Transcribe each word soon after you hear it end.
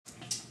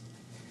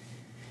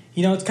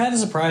You know, it's kind of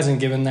surprising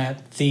given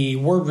that the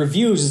word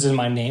reviews is in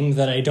my name,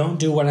 that I don't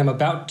do what I'm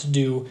about to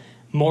do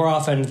more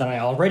often than I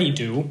already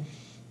do.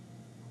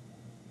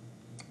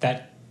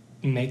 That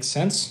makes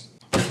sense.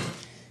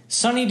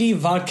 Sunny D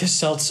Vodka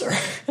Seltzer.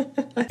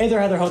 Hey there,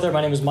 Heather, ho there.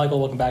 My name is Michael.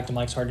 Welcome back to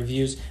Mike's Hard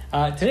Reviews.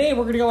 Today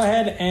we're going to go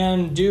ahead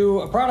and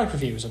do a product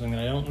review, something that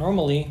I don't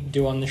normally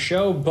do on the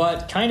show,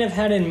 but kind of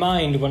had in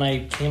mind when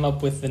I came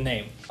up with the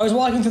name. I was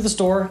walking through the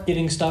store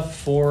getting stuff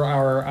for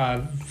our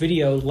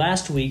video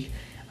last week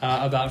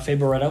about Faye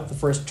Barretto, the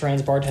first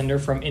trans bartender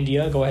from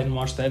India. Go ahead and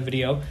watch that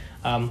video.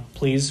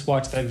 Please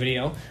watch that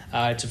video.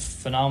 It's a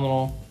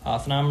phenomenal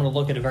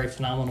look at a very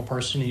phenomenal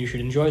person, and you should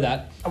enjoy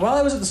that. While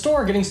I was at the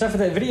store getting stuff for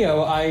that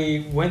video,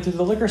 I went through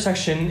the liquor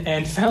section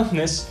and found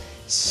this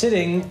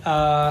sitting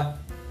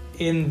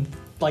in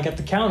like at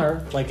the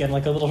counter, like in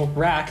like a little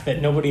rack that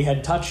nobody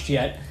had touched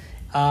yet,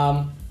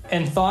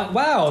 and thought,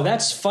 wow,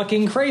 that's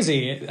fucking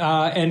crazy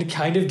and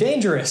kind of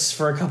dangerous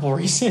for a couple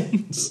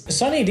reasons.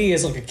 Sunny D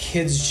is like a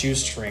kid's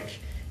juice drink.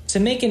 To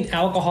make an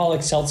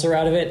alcoholic seltzer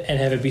out of it and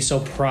have it be so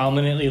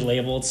prominently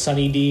labeled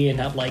Sunny D and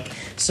not like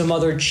some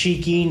other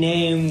cheeky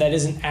name that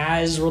isn't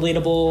as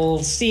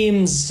relatable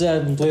seems a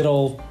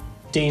little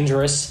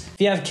dangerous.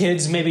 If you have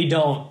kids, maybe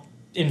don't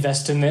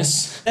invest in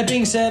this. That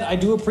being said, I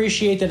do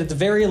appreciate that at the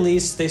very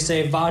least they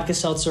say Vodka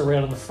Seltzer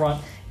right on the front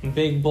in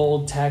big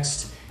bold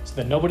text so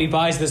that nobody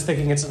buys this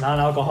thinking it's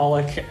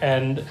non-alcoholic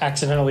and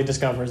accidentally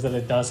discovers that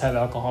it does have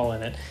alcohol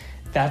in it.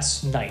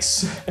 That's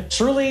nice.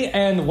 Truly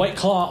and White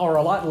Claw are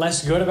a lot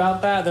less good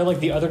about that. They're like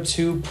the other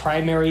two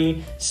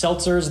primary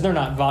seltzers. They're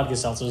not vodka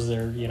seltzers.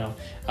 They're, you know,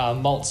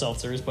 malt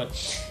seltzers, but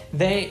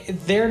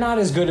they're not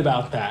as good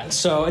about that.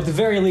 So at the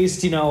very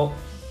least, you know,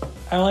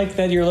 I like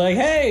that you're like,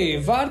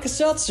 hey, vodka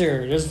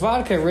seltzer. There's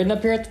vodka written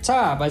up here at the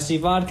top. I see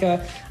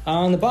vodka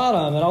on the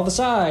bottom and all the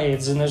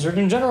sides, and there's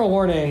certain general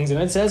warnings,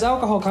 and it says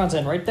alcohol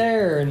content right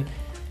there, and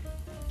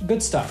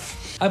good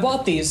stuff. I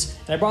bought these,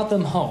 and I brought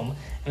them home,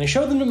 and I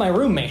showed them to my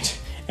roommate.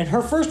 And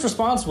her first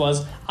response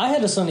was, I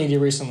had a Sunny D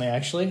recently,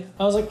 actually.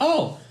 I was like,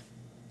 oh,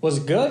 was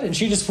it good? And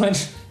she just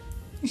went,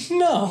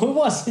 no, it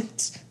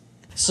wasn't.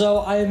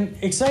 So I'm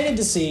excited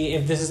to see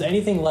if this is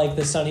anything like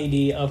the Sunny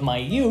D of my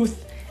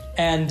youth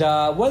and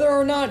whether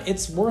or not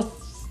it's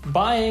worth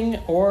buying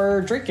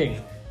or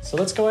drinking. So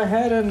let's go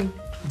ahead and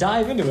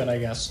dive into it, I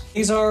guess.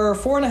 These are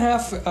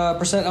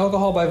 4.5%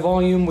 alcohol by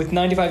volume with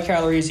 95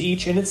 calories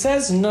each, and it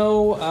says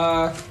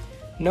no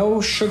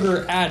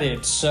sugar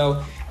added.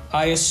 So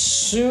I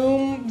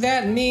assume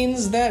that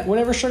means that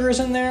whatever sugar is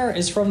in there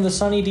is from the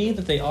Sunny D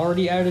that they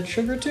already added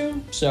sugar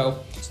to. So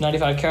it's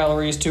 95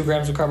 calories, 2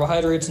 grams of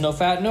carbohydrates, no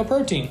fat, no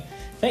protein.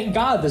 Thank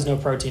God there's no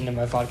protein in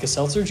my vodka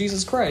seltzer,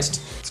 Jesus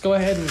Christ. Let's go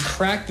ahead and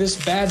crack this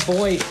bad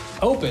boy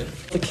open.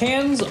 The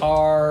cans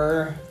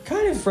are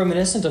kind of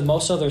reminiscent of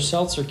most other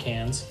seltzer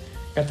cans.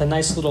 Got the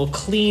nice little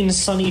clean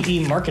Sunny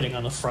D marketing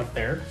on the front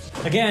there.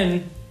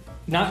 Again,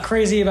 not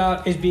crazy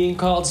about it being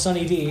called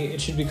Sunny D. It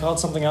should be called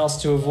something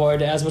else to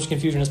avoid as much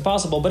confusion as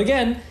possible. But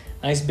again,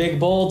 nice big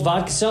bold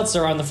vodka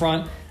seltzer on the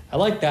front. I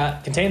like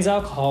that. Contains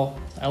alcohol.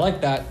 I like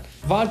that.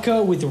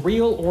 Vodka with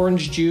real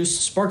orange juice,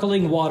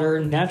 sparkling water,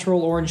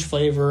 natural orange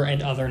flavor,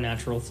 and other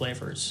natural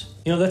flavors.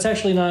 You know, that's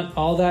actually not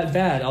all that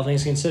bad, all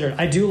things considered.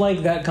 I do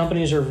like that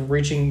companies are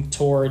reaching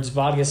towards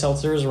vodka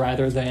seltzers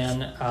rather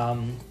than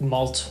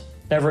malt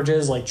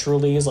beverages like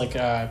Truly's, like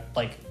that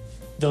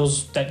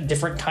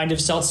different kind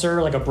of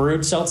seltzer, like a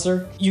brewed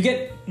seltzer. You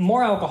get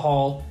more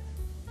alcohol,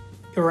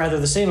 or rather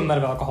the same amount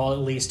of alcohol at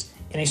least,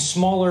 in a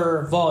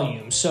smaller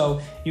volume.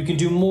 So you can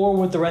do more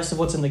with the rest of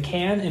what's in the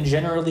can, and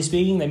generally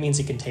speaking, that means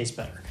it can taste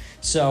better.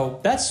 So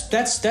that's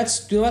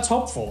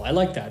hopeful. I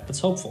like that. That's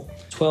hopeful.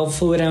 12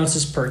 fluid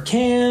ounces per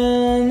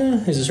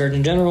can. There's a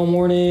Surgeon General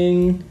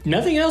warning.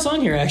 Nothing else on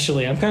here,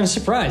 actually. I'm kind of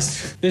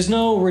surprised. There's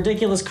no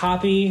ridiculous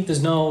copy.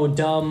 There's no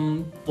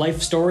dumb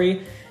life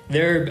story.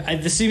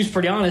 This seems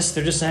pretty honest.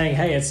 They're just saying,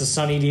 hey, it's a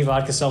Sunny D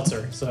vodka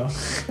seltzer. So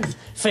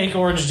fake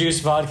orange juice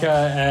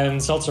vodka and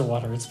seltzer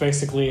water. It's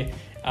basically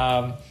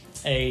a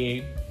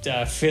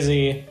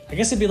fizzy, I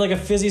guess it'd be like a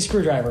fizzy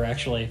screwdriver,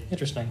 actually.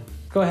 Interesting.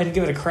 Go ahead and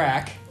give it a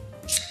crack.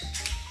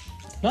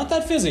 Not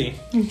that fizzy.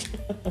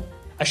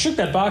 I shook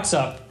that box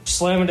up,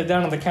 slamming it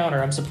down on the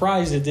counter. I'm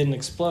surprised it didn't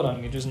explode on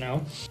me just now.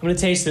 I'm gonna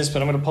taste this,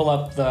 but I'm gonna pull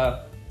up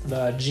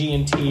the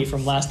G&T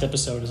from last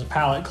episode as a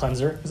palate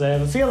cleanser, because I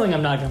have a feeling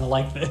I'm not gonna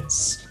like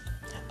this.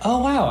 Oh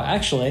wow,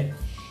 actually,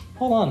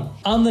 hold on.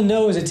 On the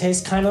nose, it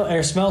tastes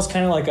smells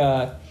kind of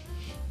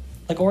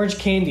like orange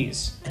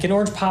candies, like an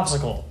orange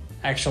popsicle,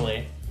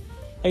 actually.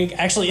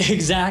 Actually,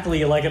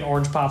 exactly like an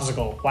orange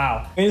popsicle.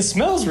 Wow, I mean, it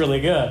smells really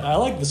good. I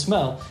like the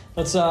smell.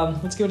 Let's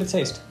give it a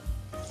taste.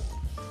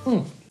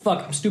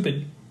 Fuck, I'm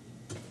stupid.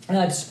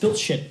 I just spilled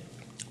shit.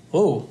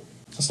 Whoa,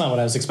 that's not what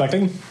I was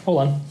expecting.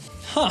 Hold on.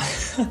 Huh.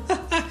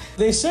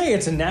 They say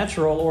it's a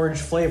natural orange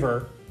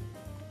flavor.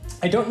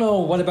 I don't know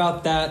what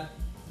about that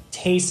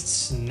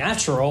tastes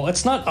natural.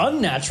 It's not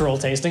unnatural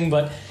tasting,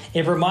 but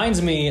it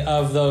reminds me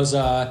of those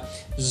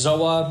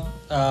Zoa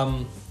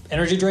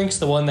energy drinks,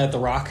 the one that The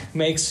Rock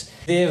makes,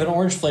 they have an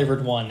orange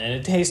flavored one, and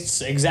it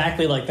tastes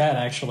exactly like that,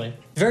 actually.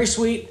 Very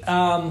sweet.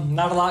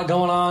 Not a lot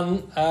going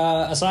on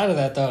aside of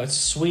that, though. It's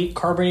sweet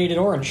carbonated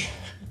orange.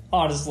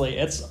 Honestly,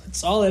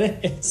 it's all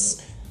it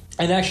is.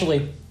 And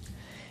actually,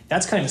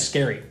 that's kind of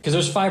scary because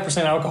there's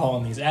 5% alcohol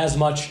in these, as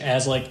much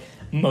as like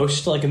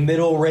most like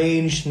middle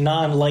range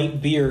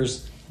non-light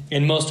beers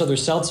and most other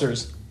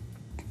seltzers.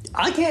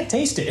 I can't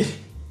taste it.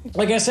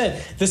 Like I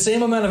said, the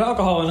same amount of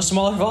alcohol in a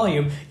smaller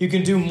volume, you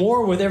can do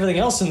more with everything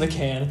else in the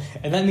can,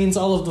 and that means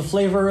all of the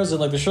flavors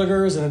and like the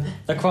sugars and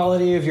the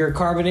quality of your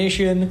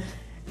carbonation.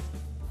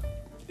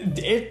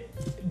 It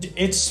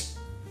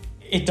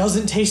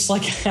doesn't taste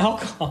like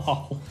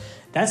alcohol.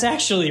 That's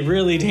actually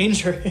really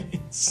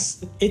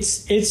dangerous.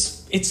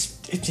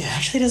 It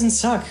actually doesn't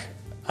suck.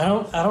 I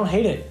don't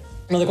hate it.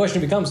 Now the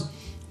question becomes,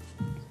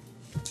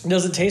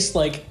 does it taste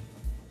like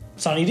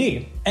Sunny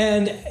D?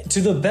 And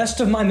to the best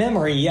of my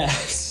memory,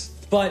 yes.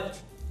 But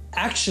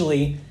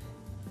actually,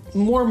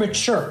 more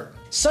mature.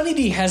 Sunny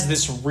D has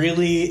this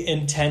really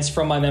intense,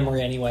 from my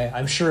memory anyway,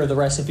 I'm sure the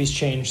recipe's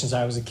changed since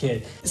I was a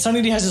kid.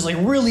 Sunny D has this like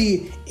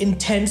really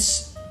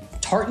intense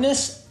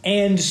tartness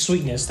and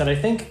sweetness that I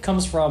think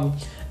comes from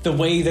the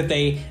way that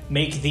they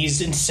make these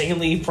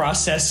insanely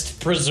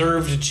processed,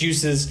 preserved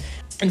juices.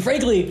 And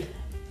frankly,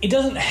 it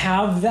doesn't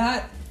have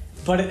that,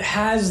 but it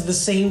has the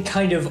same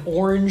kind of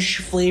orange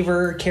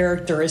flavor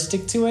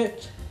characteristic to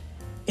it.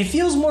 It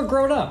feels more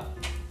grown up,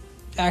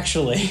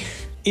 actually.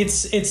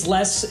 It's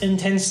less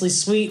intensely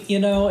sweet, you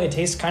know? It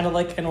tastes kind of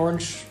like an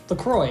orange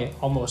LaCroix,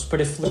 almost.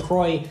 But if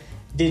LaCroix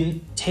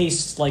didn't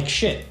taste like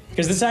shit.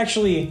 Because this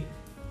actually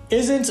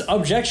isn't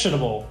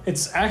objectionable.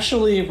 It's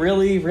actually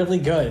really, really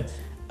good.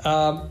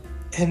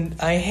 And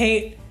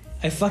I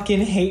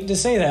fucking hate to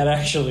say that,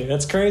 actually.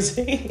 That's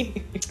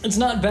crazy. It's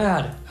not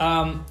bad.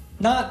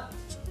 Not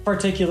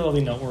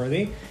particularly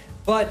noteworthy,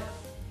 but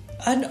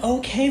an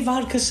okay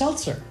vodka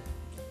seltzer.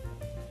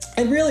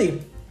 And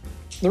really,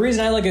 the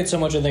reason I like it so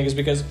much, I think, is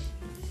because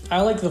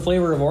I like the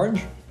flavor of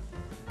orange.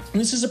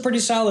 And this is a pretty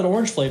solid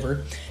orange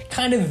flavor,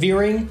 kind of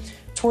veering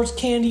towards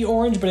candy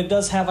orange, but it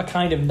does have a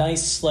kind of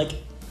nice, like,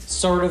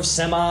 sort of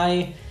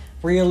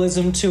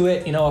semi-realism to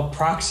it, you know,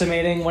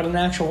 approximating what an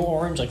actual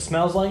orange, like,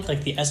 smells like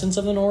the essence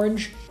of an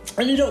orange.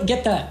 And you don't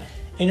get that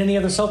in any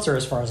other seltzer,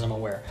 as far as I'm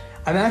aware.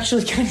 I'm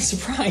actually kind of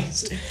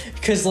surprised,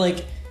 because,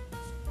 like,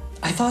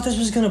 I thought this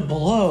was gonna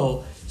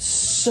blow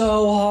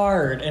so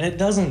hard, and it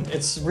doesn't.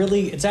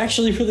 It's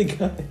actually really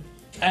good.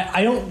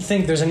 I don't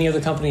think there's any other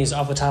companies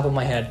off the top of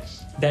my head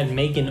that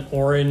make an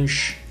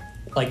orange,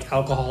 like,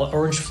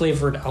 orange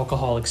flavored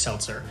alcoholic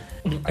seltzer.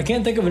 I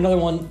can't think of another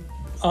one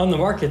on the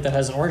market that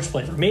has an orange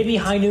flavor. Maybe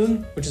High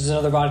Noon, which is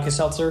another vodka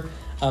seltzer.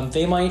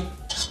 They might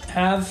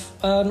have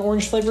an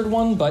orange flavored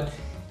one, but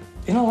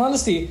in all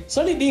honesty,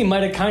 Sunny D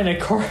might have kind of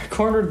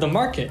cornered the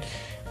market,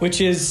 which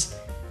is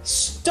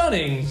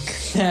stunning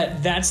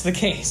that that's the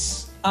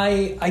case.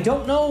 I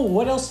don't know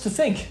what else to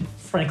think,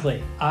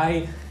 frankly.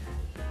 I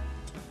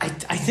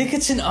think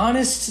it's an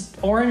honest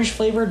orange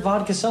flavored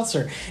vodka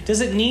seltzer.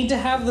 Does it need to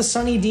have the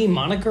Sunny D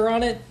moniker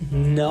on it?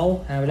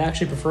 No, I would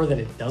actually prefer that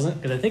it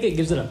doesn't, because I think it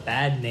gives it a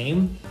bad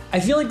name. I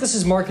feel like this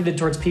is marketed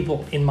towards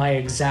people in my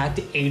exact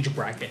age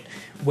bracket,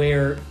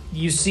 where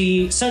you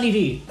see Sunny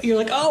D, you're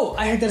like, oh,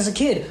 I had that as a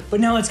kid,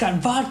 but now it's got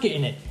vodka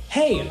in it.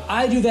 Hey,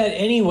 I do that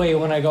anyway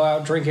when I go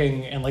out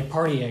drinking and like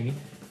partying.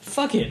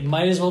 Fuck it,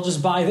 might as well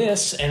just buy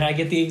this and I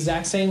get the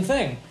exact same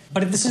thing.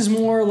 But if this is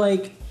more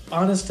like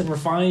honest and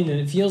refined and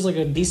it feels like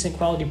a decent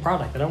quality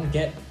product, I don't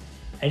get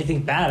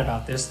anything bad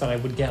about this that I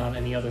would get on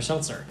any other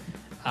seltzer.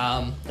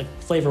 Like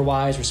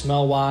flavor-wise or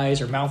smell-wise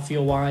or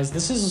mouthfeel-wise,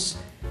 this is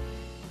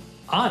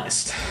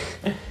honest.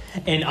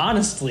 And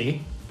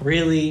honestly,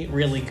 really,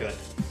 really good.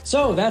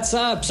 So that's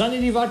Sunny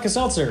D Vodka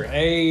Seltzer,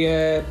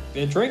 a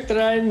drink that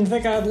I didn't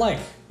think I'd like,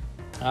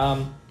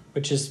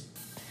 which is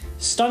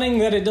stunning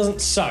that it doesn't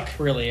suck,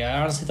 really.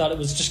 I honestly thought it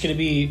was just going to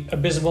be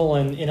abysmal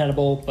and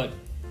inedible, but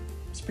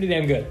it's pretty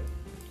damn good.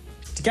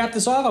 To cap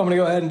this off, I'm going to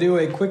go ahead and do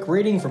a quick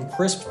rating from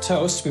Crisp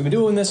Toast. We've been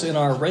doing this in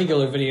our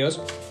regular videos,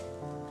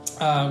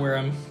 where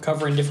I'm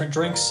covering different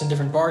drinks and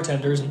different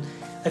bartenders, and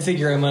I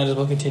figure I might as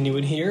well continue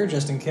it here,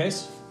 just in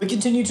case. We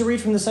continue to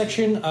read from the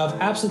section of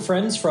Absent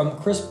Friends from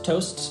Crisp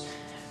Toasts.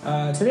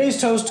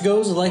 Today's toast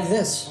goes like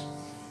this.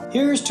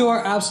 Here's to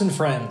our absent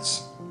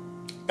friends.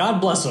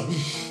 God bless them.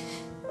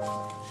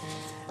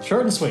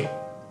 Short and sweet.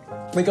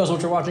 Thank you guys so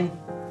much for watching.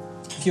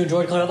 If you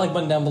enjoyed, click that like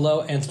button down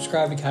below and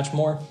subscribe to catch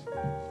more.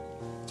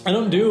 I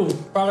don't do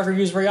product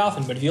reviews very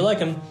often, but if you like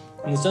them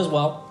and this does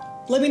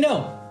well, let me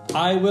know.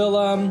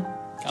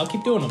 I'll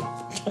keep doing them.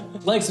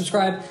 Like,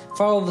 subscribe,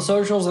 follow the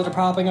socials that are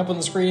popping up on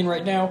the screen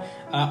right now.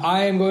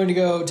 I am going to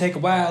go take a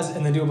Waz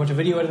and then do a bunch of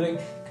video editing,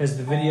 because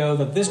the video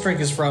that this drink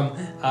is from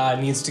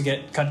needs to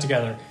get cut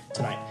together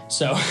tonight.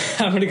 So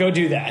I'm going to go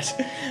do that.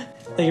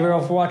 Thank you very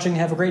much for watching.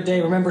 Have a great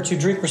day. Remember to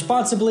drink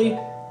responsibly,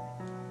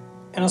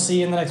 and I'll see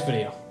you in the next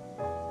video.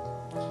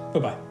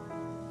 Bye-bye.